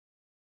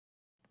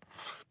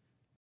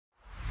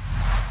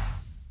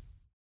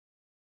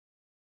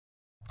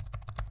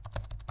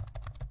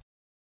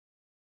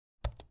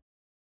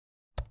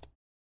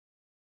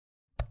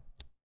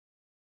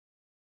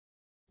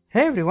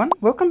Hey everyone,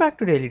 welcome back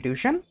to Daily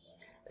Tuition.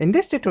 In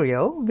this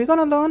tutorial, we're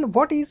gonna learn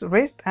what is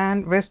REST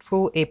and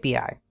RESTful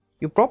API.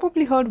 You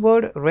probably heard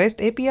word REST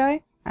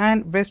API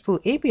and RESTful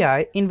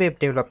API in web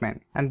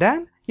development, and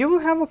then you will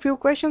have a few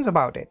questions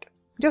about it.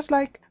 Just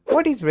like,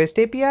 what is REST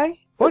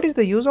API? What is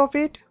the use of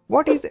it?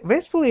 What is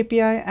RESTful API?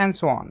 And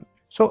so on.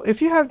 So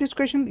if you have this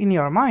question in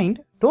your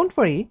mind, don't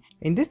worry,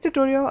 in this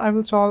tutorial I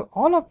will solve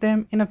all of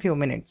them in a few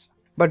minutes.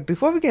 But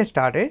before we get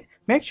started,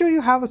 make sure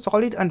you have a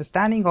solid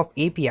understanding of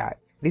API.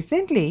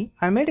 Recently,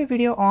 I made a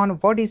video on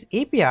what is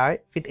API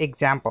with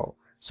example.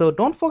 So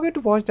don't forget to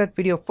watch that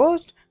video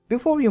first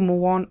before you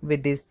move on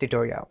with this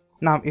tutorial.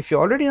 Now, if you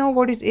already know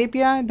what is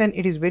API, then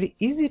it is very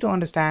easy to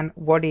understand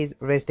what is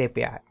REST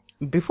API.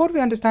 Before we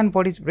understand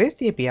what is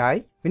REST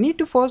API, we need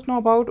to first know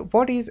about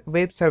what is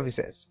web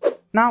services.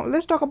 Now,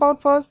 let's talk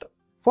about first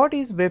what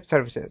is web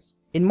services.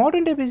 In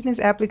modern day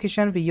business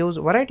application, we use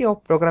a variety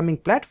of programming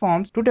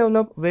platforms to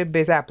develop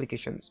web-based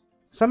applications.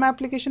 Some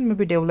applications may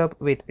be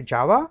developed with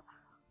Java,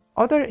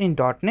 other in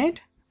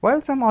 .NET,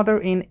 while some other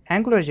in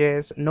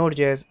AngularJS,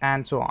 Node.js,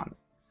 and so on.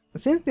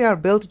 Since they are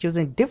built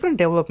using different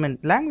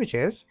development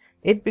languages,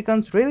 it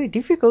becomes really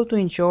difficult to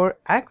ensure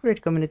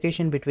accurate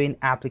communication between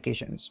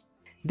applications.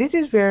 This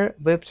is where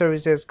web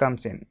services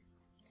comes in.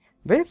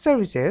 Web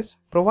services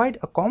provide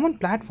a common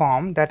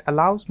platform that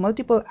allows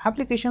multiple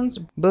applications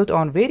built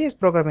on various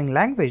programming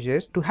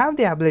languages to have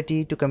the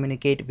ability to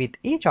communicate with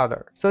each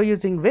other. So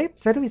using web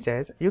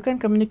services, you can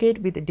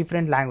communicate with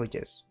different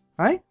languages,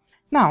 right?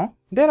 Now,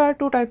 there are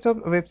two types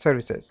of web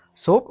services.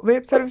 SOAP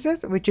web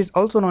services, which is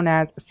also known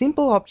as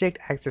Simple Object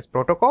Access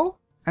Protocol,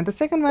 and the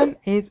second one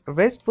is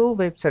RESTful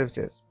web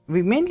services.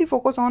 We mainly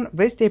focus on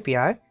REST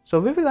API, so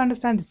we will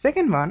understand the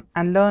second one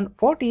and learn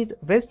what is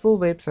RESTful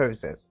web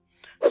services.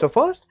 So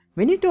first,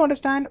 we need to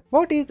understand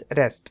what is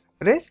REST.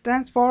 REST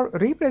stands for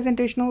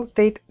Representational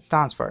State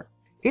Transfer.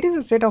 It is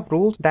a set of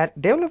rules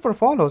that developer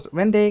follows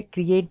when they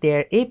create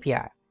their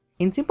API.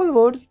 In simple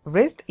words,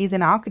 REST is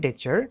an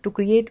architecture to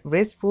create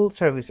RESTful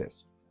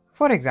services.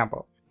 For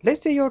example,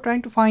 let's say you're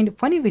trying to find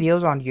funny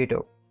videos on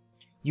YouTube.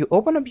 You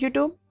open up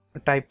YouTube,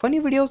 type funny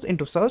videos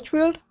into search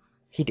field,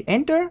 hit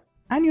enter,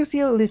 and you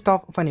see a list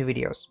of funny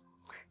videos.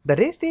 The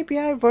REST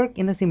API works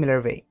in a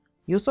similar way.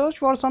 You search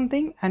for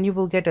something and you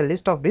will get a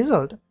list of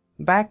results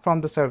back from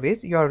the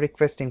service you are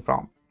requesting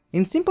from.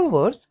 In simple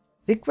words,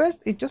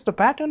 request is just a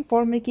pattern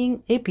for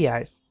making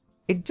APIs.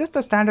 It's just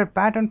a standard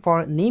pattern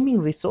for naming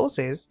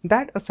resources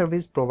that a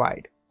service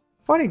provides.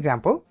 For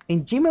example,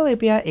 in Gmail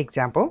API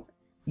example,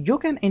 you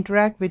can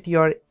interact with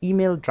your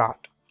email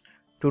draft.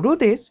 To do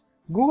this,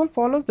 Google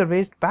follows the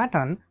REST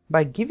pattern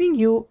by giving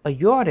you a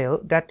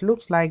URL that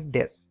looks like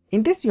this.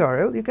 In this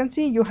URL, you can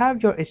see you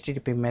have your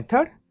HTTP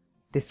method,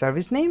 the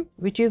service name,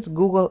 which is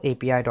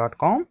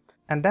googleapi.com,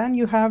 and then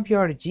you have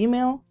your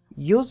Gmail,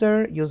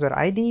 user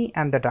ID,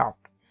 and the draft.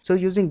 So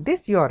using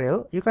this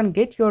URL, you can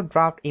get your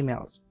draft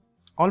emails.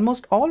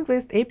 Almost all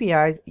REST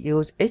APIs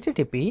use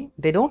HTTP.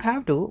 They don't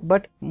have to,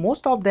 but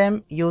most of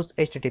them use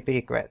HTTP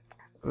request.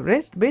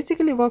 REST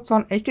basically works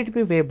on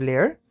HTTP web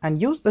layer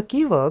and use the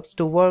keywords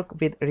to work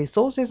with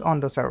resources on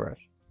the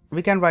servers.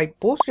 We can write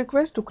post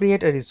request to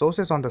create a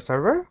resources on the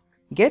server,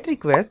 get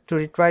request to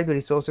retrieve the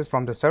resources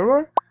from the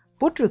server,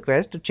 put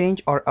request to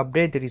change or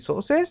update the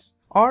resources,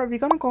 or we're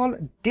gonna call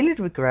delete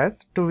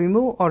request to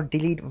remove or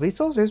delete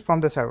resources from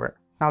the server.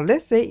 Now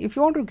let's say if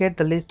you want to get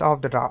the list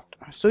of the draft,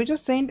 so you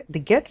just send the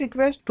get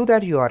request to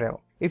that URL.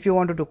 If you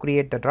wanted to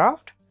create the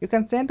draft, you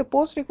can send the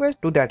post request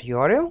to that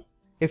URL.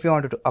 If you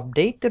wanted to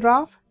update the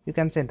draft, you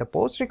can send the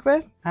post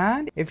request,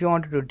 and if you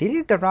wanted to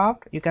delete the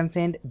draft, you can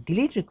send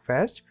delete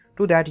request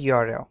to that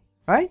URL,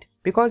 right?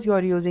 Because you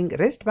are using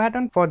REST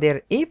pattern for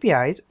their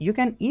APIs, you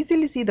can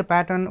easily see the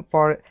pattern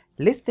for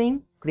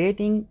listing,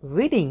 creating,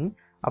 reading,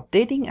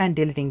 updating, and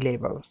deleting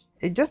labels.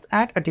 It just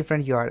adds a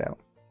different URL.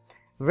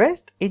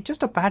 REST is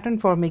just a pattern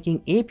for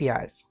making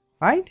APIs,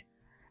 right?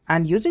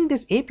 And using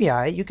this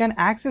API, you can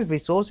access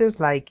resources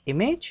like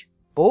image,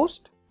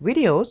 post,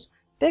 videos,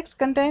 text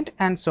content,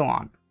 and so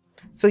on.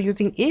 So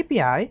using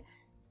API,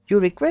 you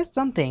request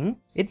something,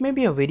 it may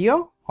be a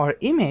video or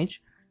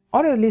image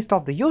or a list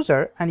of the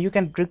user, and you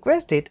can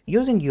request it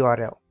using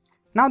URL.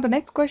 Now the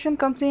next question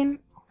comes in,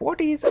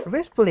 what is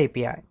RESTful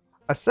API?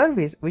 A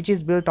service which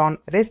is built on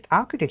REST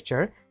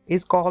architecture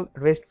is called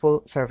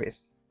RESTful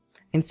service.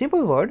 In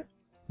simple word,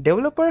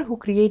 developer who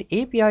create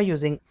API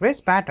using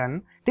REST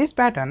pattern, this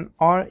pattern,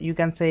 or you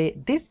can say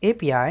this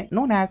API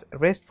known as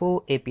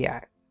RESTful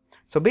API.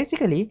 So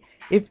basically,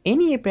 if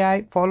any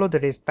API follow the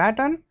REST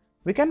pattern,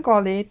 we can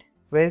call it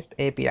REST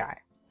API.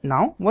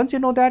 Now, once you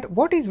know that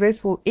what is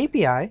RESTful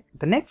API,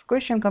 the next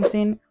question comes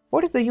in,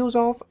 what is the use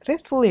of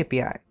RESTful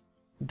API?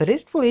 The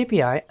RESTful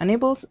API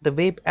enables the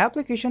web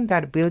application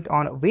that built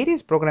on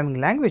various programming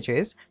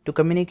languages to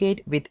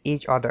communicate with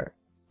each other.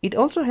 It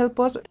also helps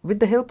us with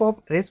the help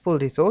of RESTful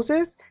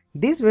resources.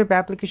 This web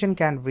application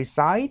can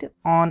reside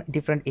on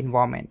different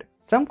environment.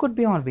 Some could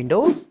be on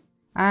Windows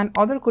and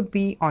other could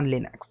be on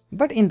Linux.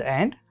 But in the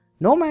end,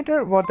 no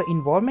matter what the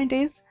environment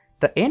is,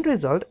 the end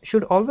result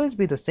should always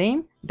be the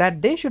same,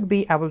 that they should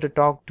be able to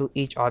talk to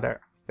each other.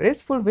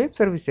 RESTful web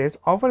services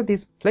offer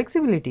this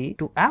flexibility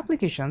to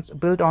applications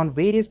built on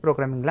various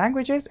programming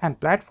languages and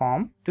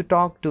platforms to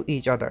talk to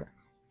each other.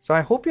 So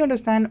I hope you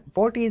understand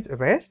what is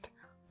REST,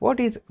 what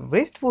is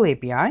RESTful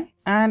API,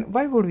 and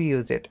why would we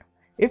use it.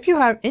 If you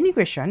have any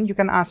question, you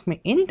can ask me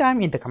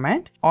anytime in the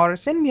comment or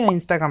send me an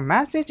Instagram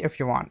message if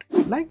you want.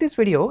 Like this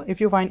video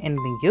if you find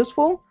anything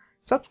useful.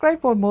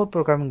 Subscribe for more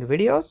programming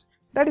videos.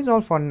 That is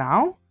all for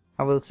now.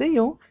 I will see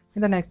you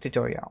in the next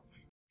tutorial.